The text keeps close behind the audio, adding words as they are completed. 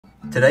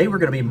Today we're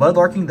going to be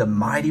mudlarking the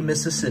mighty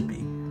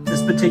Mississippi.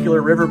 This particular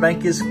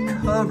riverbank is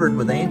covered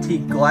with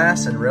antique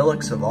glass and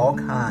relics of all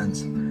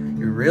kinds.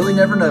 You really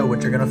never know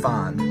what you're going to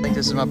find. I think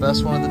this is my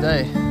best one of the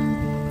day.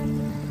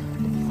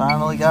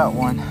 Finally got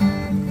one.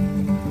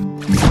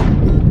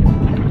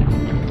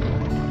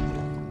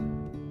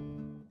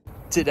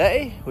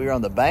 Today, we are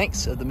on the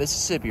banks of the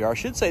Mississippi, or I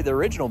should say the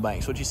original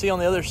banks. What you see on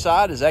the other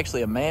side is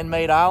actually a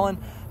man-made island,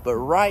 but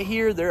right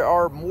here, there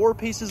are more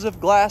pieces of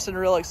glass and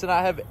relics than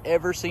I have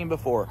ever seen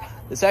before.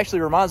 This actually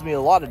reminds me a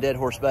lot of Dead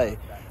Horse Bay.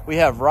 We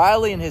have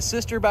Riley and his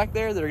sister back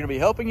there that are gonna be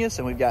helping us,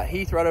 and we've got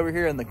Heath right over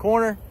here in the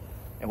corner,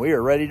 and we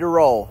are ready to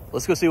roll.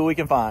 Let's go see what we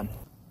can find.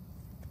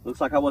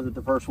 Looks like I wasn't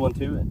the first one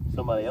to it.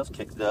 Somebody else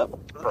kicked it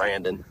up.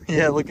 Brandon.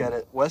 Yeah, look at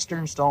it.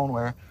 Western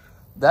Stoneware.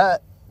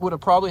 That would have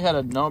probably had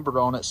a number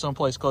on it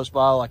someplace close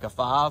by, like a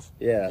 5.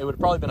 Yeah. It would have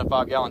probably been a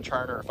 5-gallon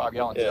churn or a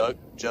 5-gallon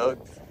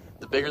jug.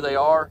 The bigger they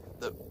are,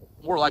 the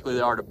more likely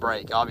they are to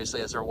break,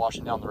 obviously, as they're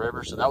washing down the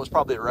river. So that was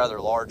probably a rather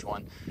large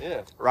one.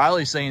 Yeah.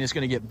 Riley's saying it's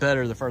going to get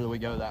better the further we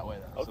go that way,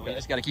 though. Okay. So we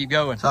just got to keep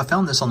going. So I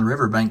found this on the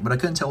riverbank, but I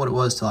couldn't tell what it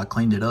was till I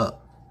cleaned it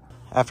up.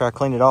 After I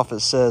cleaned it off,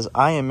 it says,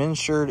 I am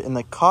insured in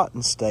the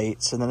Cotton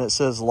States. And then it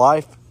says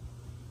Life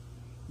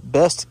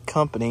Best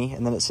Company.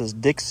 And then it says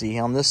Dixie.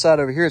 On this side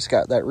over here, it's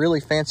got that really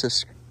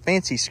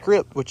fancy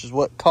script, which is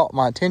what caught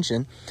my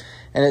attention.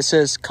 And it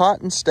says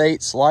Cotton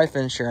States Life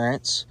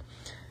Insurance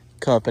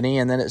Company.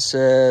 And then it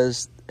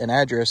says an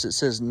address. It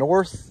says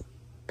North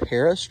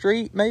Para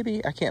Street,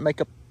 maybe? I can't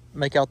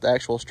make out the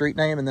actual street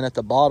name. And then at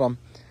the bottom,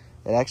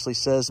 it actually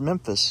says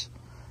Memphis.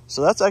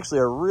 So that's actually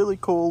a really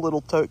cool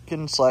little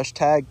token /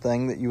 tag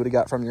thing that you would have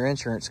got from your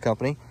insurance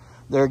company.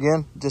 There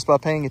again, just by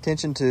paying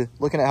attention to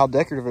looking at how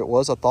decorative it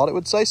was, I thought it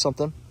would say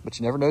something, but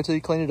you never know till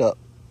you clean it up.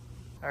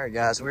 All right,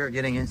 guys, we're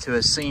getting into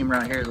a seam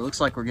right here. It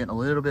looks like we're getting a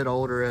little bit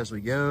older as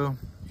we go.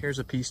 Here's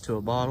a piece to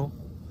a bottle.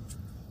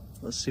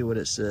 Let's see what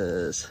it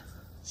says.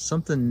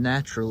 Something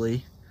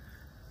naturally.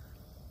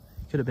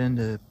 Could have been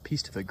a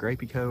piece of a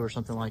Grapeco or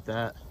something like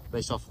that,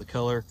 based off of the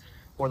color.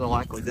 More than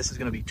likely, this is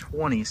going to be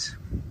 20s.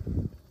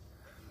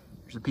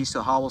 There's a piece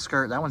of a hobble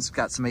skirt. That one's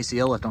got some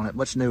ACL left on it,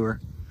 much newer.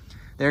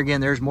 There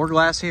again, there's more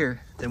glass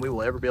here than we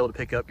will ever be able to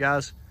pick up,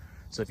 guys.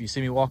 So if you see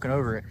me walking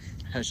over it,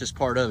 that's just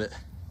part of it.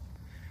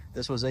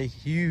 This was a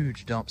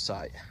huge dump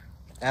site.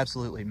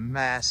 Absolutely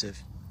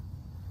massive.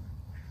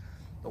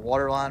 The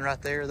water line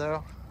right there,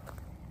 though,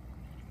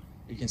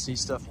 you can see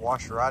stuff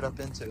wash right up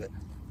into it.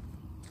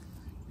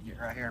 You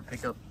get right here and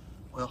pick up,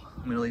 well,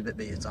 I'm gonna leave it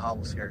be. It's a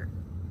hobble skirt.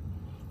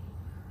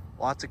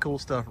 Lots of cool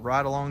stuff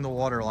right along the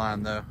water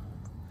line, though.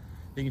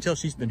 You can tell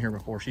she's been here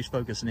before. She's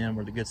focusing in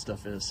where the good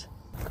stuff is.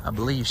 I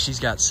believe she's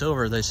got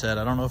silver, they said.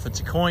 I don't know if it's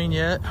a coin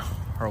yet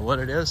or what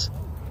it is.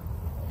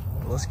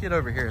 But let's get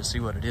over here and see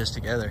what it is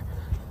together.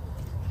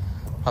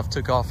 I've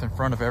took off in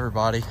front of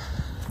everybody.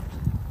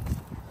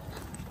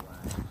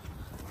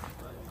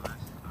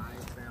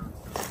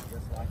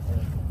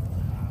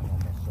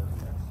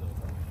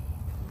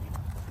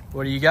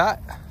 What do you got?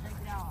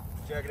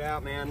 Check it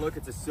out, man. Look,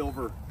 it's a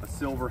silver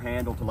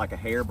handle to like a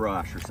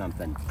hairbrush or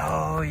something.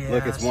 Oh yeah.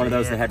 Look, it's one of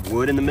those that had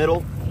wood in the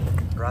middle.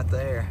 Right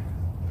there.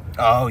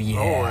 Oh yeah.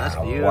 Oh, that's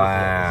beautiful.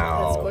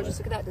 Wow. That's gorgeous.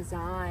 Look at that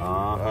design.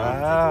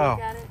 Wow.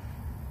 Look at it.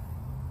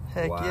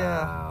 Heck Wow.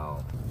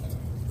 yeah.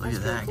 Look That's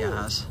at that, really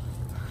cool. guys.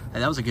 Hey,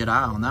 that was a good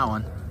eye on that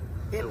one.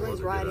 It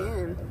blends right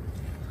in.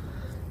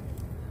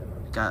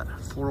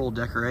 Got floral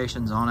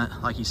decorations on it.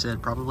 Like you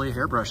said, probably a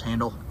hairbrush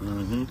handle.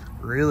 Mm-hmm.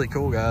 Really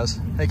cool, guys.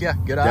 Heck yeah,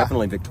 good eye.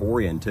 Definitely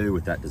Victorian too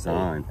with that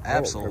design.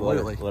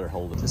 Absolutely. Let her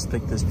hold it. Just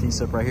pick this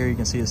piece up right here. You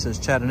can see it says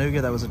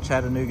Chattanooga. That was a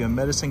Chattanooga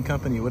medicine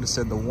company. It would have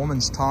said the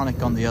Woman's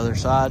Tonic on the other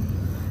side.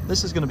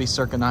 This is going to be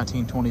circa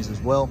 1920s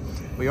as well.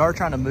 We are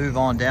trying to move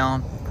on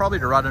down, probably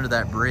to right under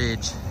that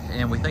bridge.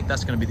 And we think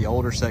that's going to be the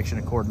older section,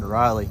 according to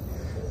Riley,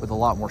 with a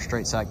lot more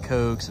straight side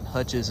Cokes and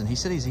hutches. And he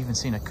said he's even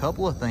seen a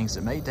couple of things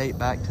that may date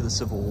back to the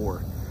Civil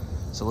War.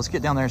 So let's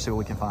get down there and see what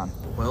we can find.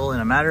 Well,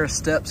 in a matter of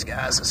steps,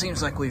 guys, it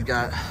seems like we've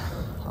got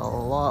a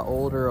lot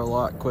older, a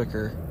lot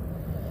quicker.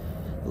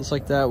 Looks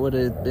like that would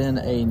have been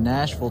a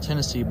Nashville,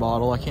 Tennessee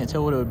bottle. I can't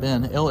tell what it would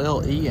have been.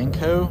 LLE and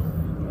Co.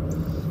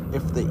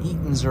 If the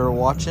Eatons are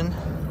watching,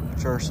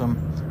 which are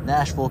some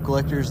Nashville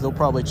collectors, they'll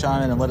probably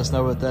chime in and let us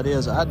know what that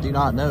is. I do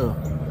not know.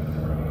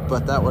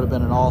 But that would have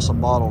been an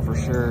awesome bottle for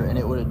sure, and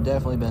it would have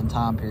definitely been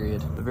time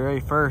period. The very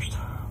first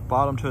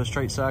bottom to a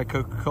straight side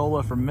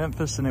Coca-Cola from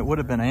Memphis, and it would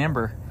have been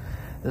amber.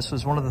 This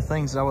was one of the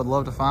things that I would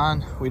love to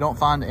find. We don't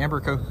find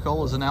amber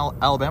Coca-Colas in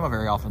Alabama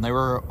very often. They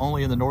were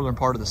only in the northern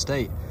part of the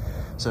state.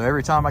 So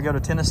every time I go to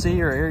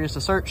Tennessee or areas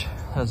to search,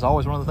 that's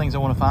always one of the things I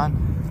want to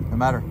find. No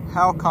matter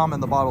how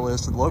common the bottle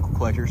is to the local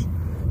collectors,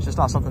 it's just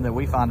not something that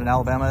we find in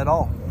Alabama at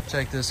all.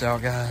 Check this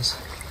out, guys.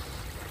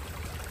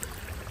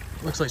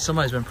 Looks like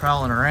somebody's been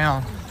prowling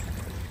around,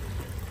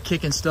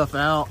 kicking stuff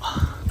out.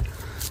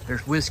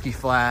 There's whiskey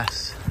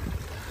flasks.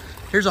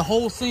 Here's a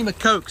whole seam of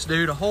Cokes,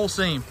 dude, a whole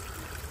seam.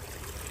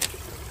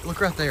 Look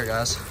right there,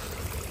 guys.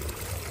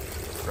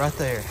 Right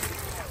there.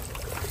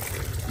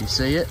 You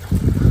see it?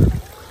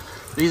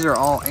 These are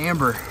all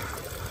amber.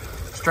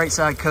 straight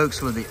side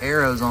Cokes with the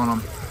arrows on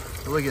them.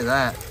 Look at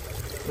that.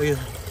 Look at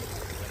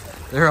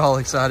that. They're all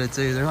excited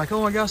too. They're like,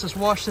 oh my gosh, let's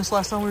wash this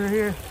last time we were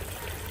here.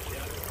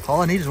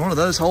 All I need is one of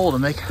those whole to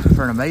make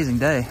for an amazing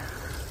day.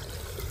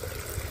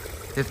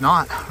 If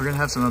not, we're gonna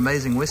have some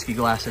amazing whiskey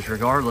glasses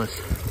regardless.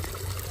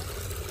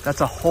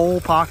 That's a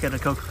whole pocket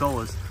of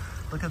Coca-Colas.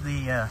 Look at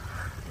the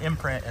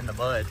imprint in the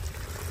mud.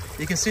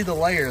 You can see the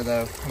layer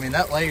though. I mean,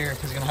 that layer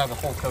is gonna have a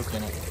whole Coke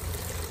in it.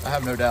 I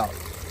have no doubt.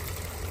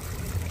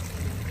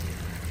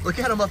 Look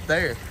at them up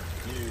there.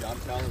 Dude, I'm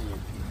telling you.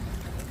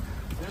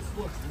 This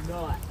looks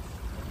nuts.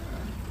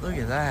 Look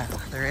at that.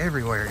 They're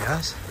everywhere,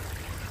 guys.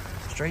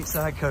 Straight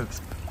side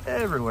Cokes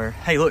everywhere.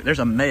 Hey, look, there's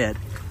a med.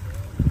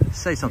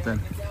 Say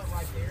something.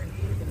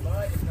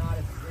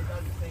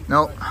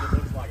 Nope.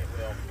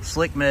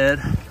 Slick med.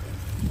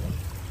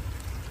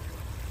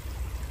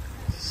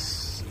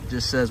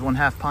 Just says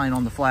 1/2 pint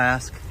on the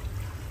flask.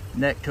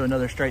 Neck to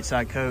another straight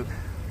side Coke.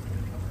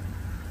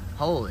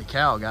 Holy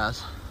cow,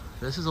 guys.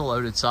 This is a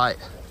loaded sight.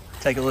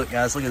 Take a look,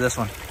 guys. Look at this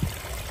one.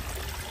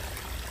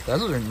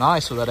 Those are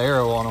nice with that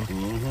arrow on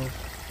them.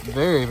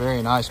 Very,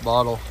 very nice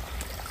bottle.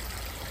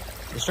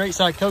 The straight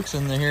side Cokes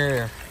in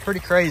here are pretty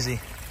crazy.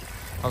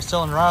 I was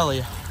telling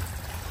Riley,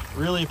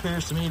 really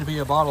appears to me to be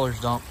a bottler's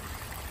dump.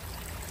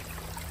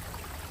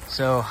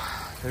 So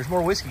there's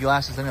more whiskey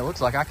glasses than it looks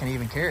like I can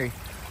even carry.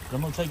 But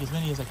I'm gonna take as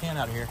many as I can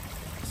out of here.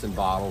 It's a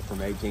bottle from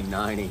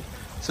 1890.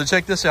 So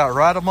check this out,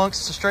 right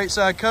amongst the straight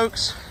side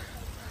Cokes,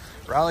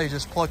 Riley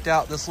just plucked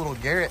out this little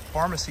Garrett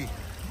Pharmacy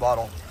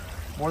bottle.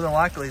 More than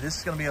likely, this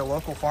is gonna be a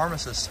local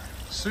pharmacist.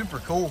 Super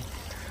cool.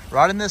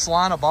 Right in this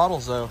line of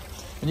bottles though.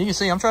 And you can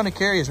see I'm trying to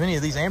carry as many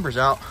of these ambers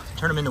out,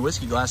 turn them into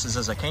whiskey glasses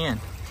as I can.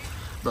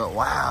 But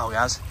wow,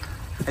 guys.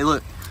 Hey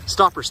look,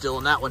 stopper still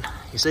in that one.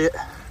 You see it?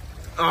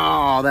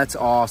 Oh, that's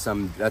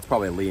awesome. That's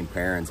probably Lee and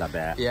Perrins, I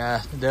bet.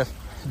 Yeah, it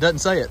doesn't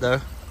say it though.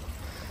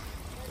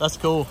 That's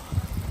cool.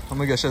 I'm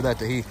gonna go show that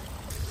to Heath.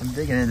 I'm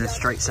digging into this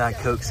straight side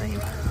Coke seam.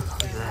 Look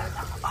at that.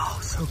 Oh,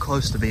 so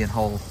close to being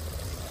whole.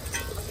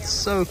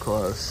 So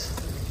close.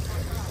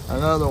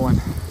 Another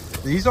one.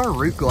 These are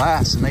root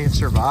glass and they have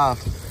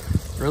survived.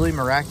 Really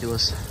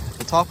miraculous.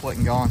 The top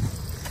wasn't gone.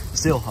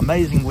 Still,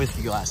 amazing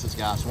whiskey glasses,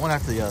 guys. One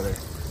after the other.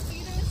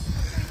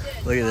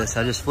 Look at this.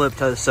 I just flipped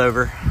this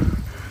over.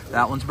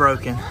 That one's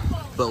broken.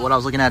 But what I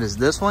was looking at is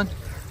this one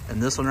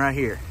and this one right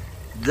here.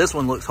 This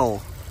one looks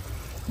whole.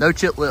 No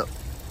chip lip.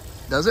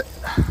 Does it?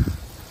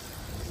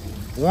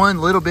 One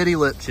little bitty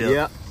lip chip.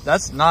 Yeah.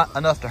 That's not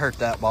enough to hurt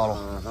that bottle.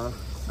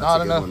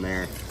 Not enough. One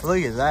there.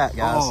 Look at that,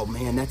 guys. Oh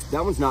man,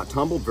 that one's not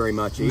tumbled very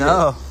much either.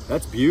 No.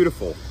 That's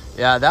beautiful.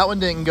 Yeah, that one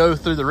didn't go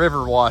through the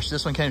river wash.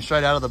 This one came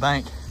straight out of the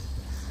bank.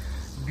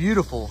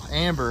 Beautiful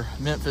amber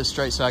Memphis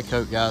straight side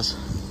Coke, guys.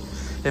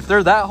 If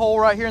they're that hole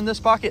right here in this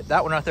pocket,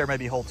 that one right there may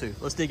be whole too.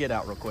 Let's dig it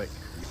out real quick.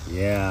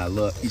 Yeah,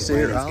 look. You see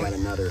it, Riley? Got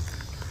another.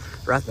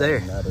 Right there.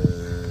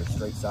 Another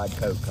straight side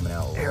Coke coming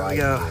out. There we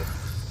go. Here.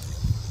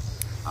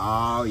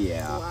 Oh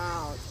yeah.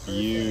 Wow.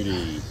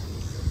 Beauty.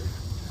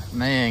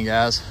 Man,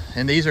 guys,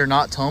 and these are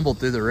not tumbled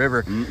through the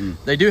river.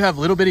 They do have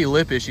little bitty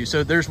lip issues.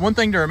 So there's one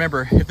thing to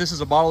remember. If this is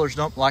a bottler's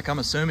dump, like I'm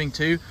assuming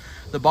too,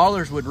 the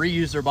bottlers would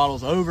reuse their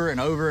bottles over and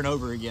over and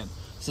over again.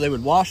 So they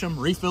would wash them,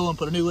 refill them,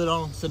 put a new lid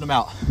on them, send them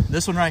out.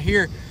 This one right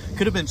here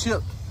could have been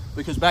chipped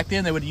because back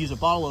then they would use a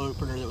bottle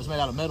opener that was made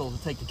out of metal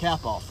to take the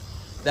cap off.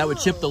 That would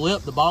chip the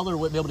lip. The bottler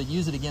wouldn't be able to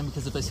use it again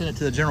because if they sent it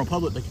to the general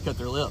public, they could cut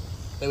their lip.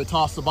 They would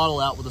toss the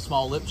bottle out with a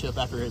small lip chip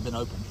after it had been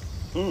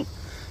opened.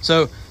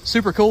 So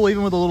super cool,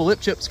 even with a little lip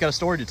chip, it's got a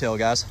story to tell,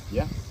 guys.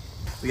 Yeah.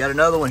 We got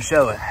another one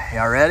showing.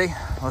 Y'all ready?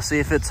 Let's see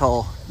if it's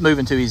whole.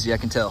 Moving too easy, I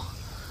can tell.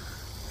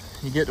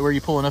 You get to where you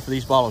pull enough of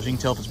these bottles, you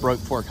can tell if it's broke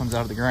before it comes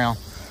out of the ground.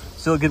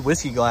 Still a good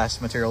whiskey glass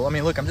material. I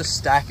mean, look, I'm just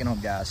stacking them,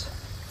 guys.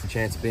 A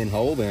chance of being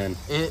whole then.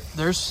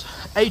 There's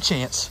a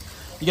chance.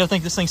 You gotta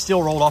think this thing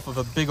still rolled off of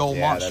a big old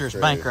monstrous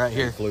bank right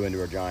here. Flew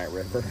into a giant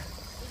river. Did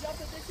y'all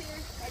put this here?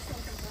 I just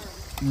want to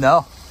confirm. No.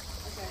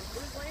 Okay,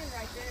 there's land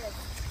right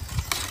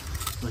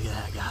there. Look at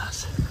that,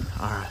 guys.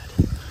 All right.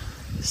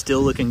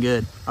 Still looking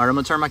good. All right, I'm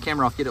gonna turn my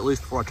camera off, get it loose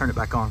before I turn it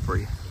back on for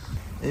you.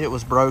 It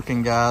was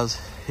broken, guys.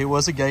 It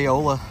was a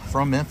Gayola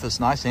from Memphis,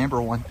 nice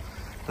amber one.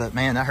 But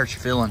man, that hurts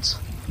your feelings.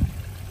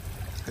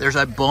 There's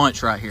a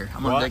bunch right here.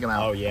 I'm gonna dig them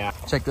out. Oh yeah.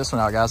 Check this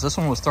one out, guys. This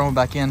one was thrown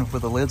back in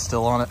with the lid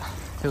still on it.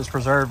 It was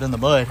preserved in the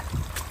mud.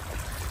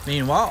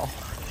 Meanwhile,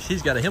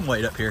 she's got a hem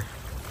weight up here.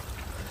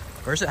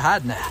 Where's it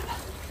hiding at?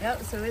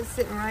 Yep, so it's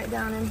sitting right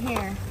down in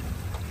here.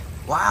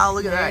 Wow,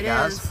 look at that, There it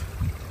guys. is.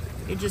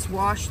 It just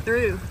washed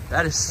through.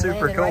 That is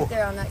super Landed cool. right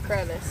there on that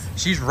crevice.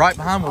 She's right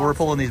behind where we're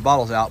pulling these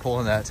bottles out,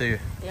 pulling that too.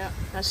 Yep,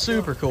 that's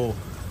Super cool.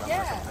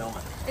 Yeah.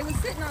 It was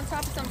sitting on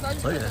top of something, so I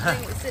just Look put at the that.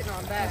 thing that's sitting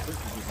on back.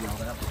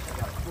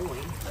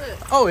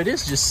 Oh, it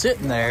is just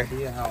sitting there.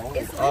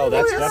 It's Oh,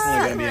 that's literally definitely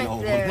gonna sitting be an right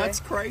old there. one. That's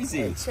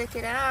crazy. Check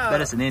it out.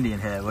 That is an Indian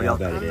head. What Yeah, I y'all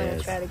bet think? it I'm gonna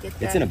is. try to get It's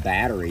that. in a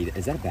battery.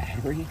 Is that a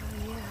battery?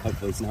 Yeah.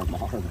 Hopefully it's not a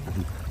modern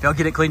one. If y'all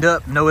get it cleaned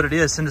up, know what it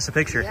is, send us a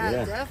picture. Yeah,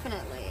 Yeah.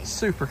 definitely.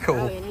 Super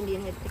Probably cool. an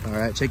Indian head. All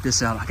right, check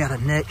this out. I got a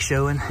neck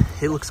showing.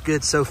 It looks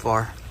good so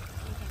far.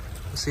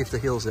 Let's see if the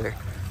heel's there.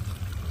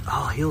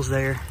 Oh, heel's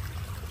there.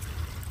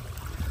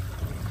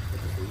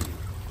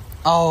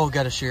 Oh,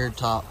 got a shared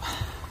top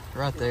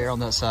right there on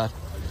that side.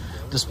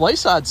 Display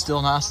side's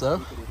still nice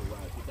though.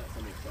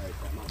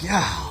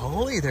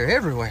 Golly, they're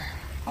everywhere.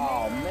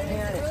 Oh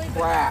man, it's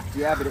cracked.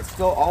 Yeah, but it's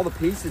still, all the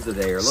pieces are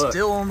there. Look.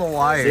 Still on the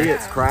wire. See,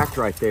 it's cracked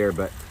right there,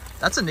 but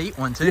that's a neat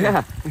one too.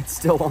 yeah, it's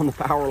still on the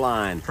power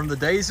line. From the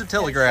days of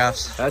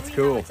telegraphs. That's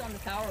cool.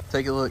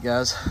 Take a look,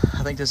 guys.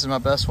 I think this is my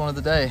best one of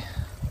the day.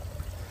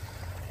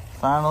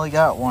 Finally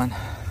got one.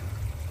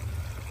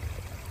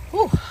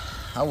 Whew.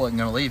 I wasn't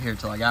gonna leave here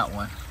till I got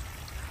one.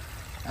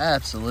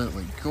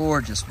 Absolutely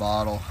gorgeous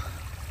bottle.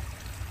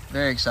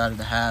 Very excited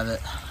to have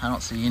it. I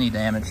don't see any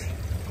damage.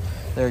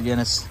 There again,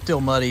 it's still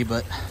muddy,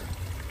 but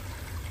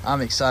I'm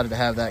excited to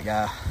have that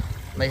guy.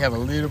 May have a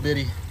little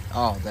bitty,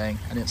 oh dang,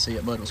 I didn't see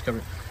it, mud was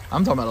covered.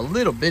 I'm talking about a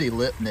little bitty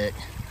lip nick.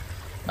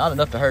 Not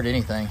enough to hurt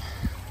anything.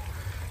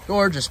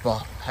 Gorgeous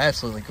bottle,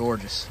 absolutely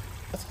gorgeous.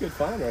 That's a good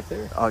find right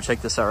there. Oh,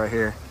 check this out right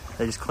here.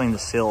 They just cleaned the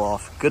seal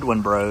off.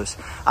 Goodwin Bros.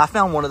 I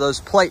found one of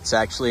those plates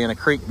actually in a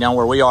creek down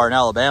where we are in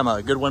Alabama.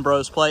 A Goodwin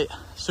Bros plate.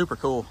 Super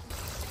cool.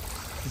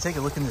 If you take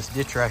a look in this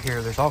ditch right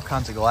here, there's all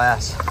kinds of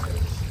glass.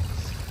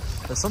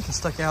 But something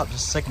stuck out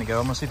just a second ago.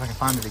 I'm gonna see if I can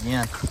find it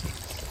again.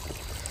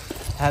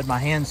 I had my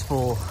hands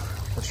full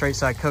of straight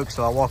side Coke,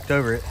 so I walked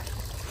over it.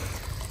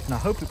 And I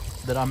hope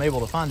that I'm able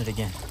to find it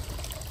again.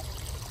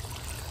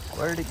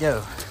 Where did it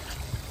go?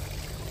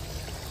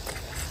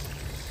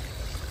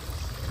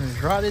 It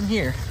was right in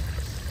here.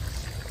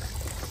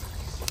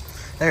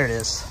 There it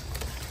is.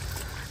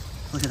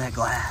 Look at that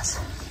glass.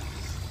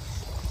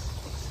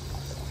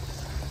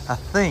 I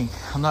think,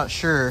 I'm not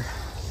sure,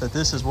 that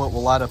this is what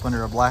will light up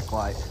under a black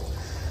light.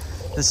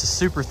 This is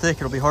super thick.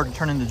 It'll be hard to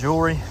turn into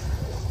jewelry,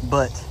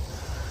 but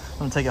I'm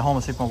gonna take it home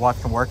and see if my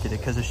wife can work it,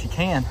 because if she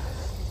can,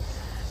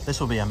 this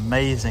will be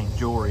amazing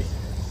jewelry.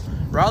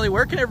 Riley,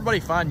 where can everybody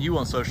find you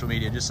on social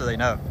media, just so they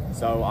know?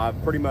 So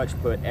I've pretty much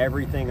put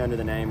everything under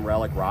the name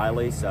Relic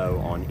Riley. So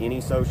on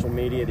any social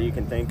media that you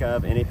can think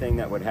of, anything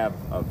that would have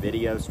a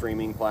video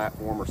streaming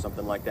platform or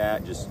something like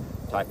that, just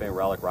type in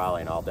Relic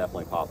Riley and I'll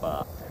definitely pop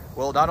up.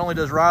 Well, not only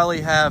does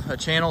Riley have a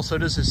channel, so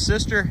does his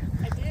sister.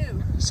 I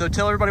do. So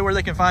tell everybody where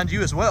they can find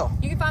you as well.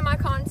 You can find my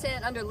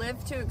content under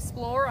Live to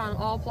Explore on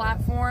all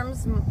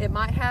platforms. It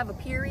might have a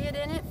period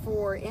in it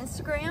for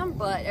Instagram,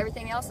 but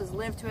everything else is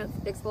Live to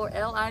Explore,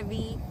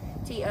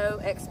 L-I-V-T-O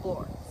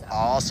Explore. So,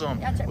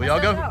 awesome. yeah,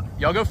 well,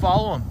 y'all go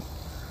follow him.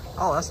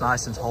 Oh, that's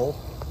nice and whole.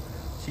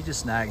 She just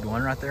snagged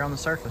one right there on the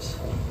surface.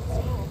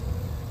 cool.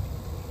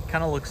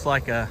 Kind of looks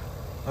like a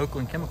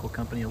Oakland Chemical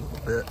Company a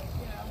little bit.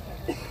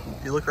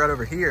 If you look right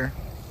over here,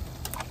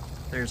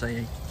 there's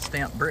a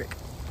stamped brick.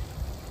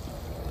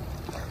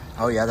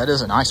 Oh yeah, that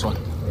is a nice one.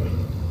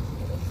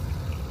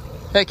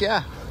 Heck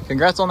yeah,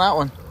 congrats on that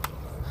one.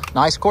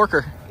 Nice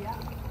corker. Yeah.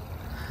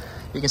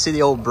 You can see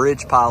the old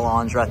bridge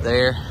pylons right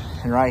there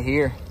and right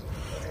here.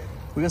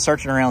 We've been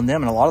searching around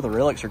them and a lot of the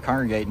relics are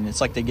congregating.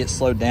 It's like they get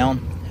slowed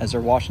down as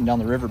they're washing down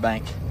the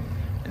riverbank.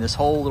 And this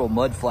whole little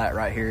mud flat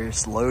right here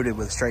is loaded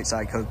with straight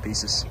side Coke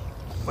pieces.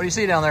 What do you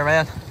see down there,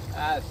 man?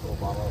 It's cool,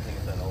 Bob. I don't think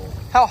it's that old.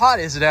 How hot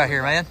is it out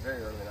here, man?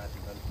 Very early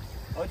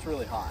 1900s. Oh, it's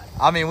really hot.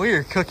 I mean, we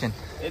are cooking.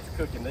 It's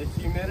cooking. This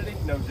humidity,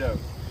 no joke.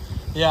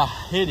 Yeah,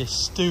 it is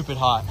stupid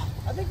hot.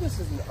 I think this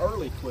is an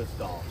early twist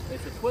off.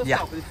 It's a twist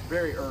off, but it's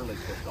very early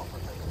twist off, I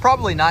think.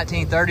 Probably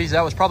 1930s.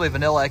 That was probably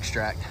vanilla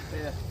extract.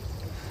 Yeah.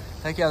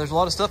 Heck yeah, there's a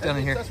lot of stuff down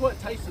in here. That's what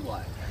it tasted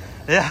like.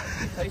 Yeah.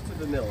 It tasted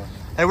vanilla.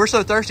 Hey, we're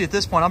so thirsty at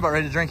this point, I'm about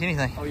ready to drink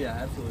anything. Oh yeah,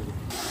 absolutely.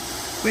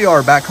 We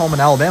are back home in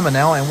Alabama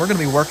now, and we're going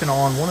to be working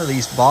on one of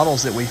these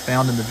bottles that we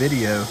found in the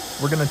video.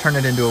 We're going to turn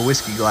it into a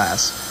whiskey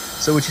glass.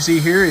 So what you see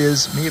here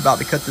is me about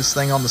to cut this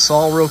thing on the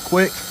saw real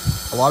quick.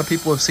 A lot of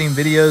people have seen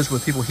videos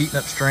with people heating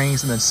up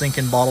strings and then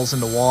sinking bottles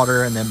into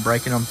water and then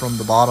breaking them from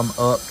the bottom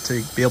up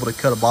to be able to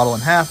cut a bottle in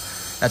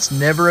half. That's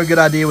never a good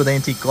idea with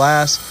antique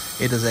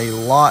glass. It is a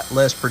lot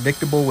less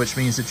predictable, which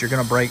means that you're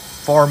going to break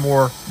far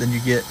more than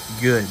you get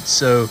good.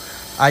 So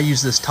I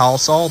use this tile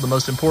saw. The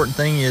most important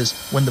thing is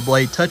when the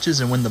blade touches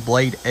and when the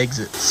blade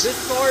exits.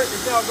 This part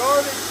is now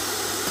garbage.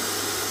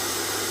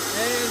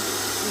 And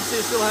you see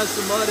it still has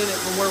some mud in it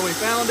from where we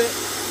found it.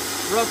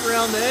 Rough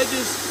around the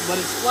edges, but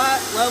it's flat,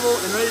 level,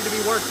 and ready to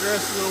be worked the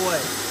rest of the way.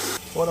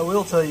 What I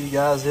will tell you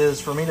guys is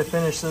for me to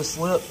finish this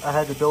lip, I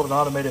had to build an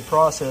automated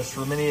process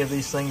for many of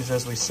these things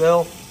as we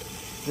sell.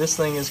 This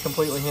thing is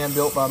completely hand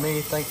built by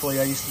me. Thankfully,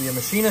 I used to be a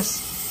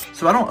machinist.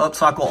 So I don't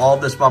upcycle all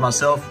of this by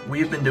myself.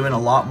 We've been doing a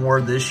lot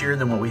more this year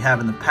than what we have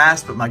in the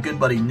past, but my good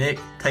buddy Nick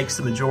takes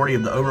the majority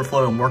of the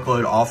overflow and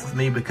workload off of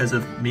me because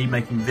of me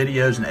making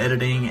videos and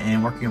editing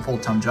and working a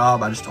full-time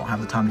job. I just don't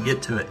have the time to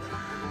get to it.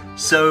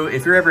 So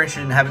if you're ever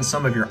interested in having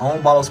some of your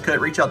own bottles cut,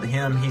 reach out to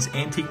him. He's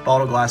Antique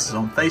Bottle Glasses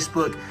on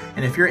Facebook.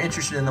 And if you're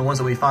interested in the ones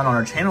that we find on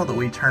our channel that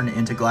we turn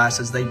into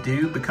glasses, they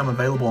do become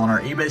available on our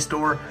eBay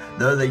store,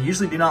 though they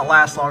usually do not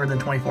last longer than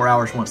 24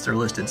 hours once they're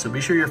listed. So be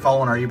sure you're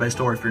following our eBay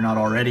store if you're not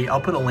already.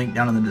 I'll put a link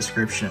down in the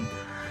description.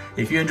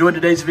 If you enjoyed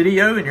today's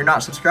video and you're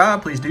not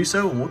subscribed, please do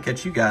so, and we'll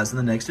catch you guys in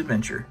the next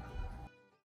adventure.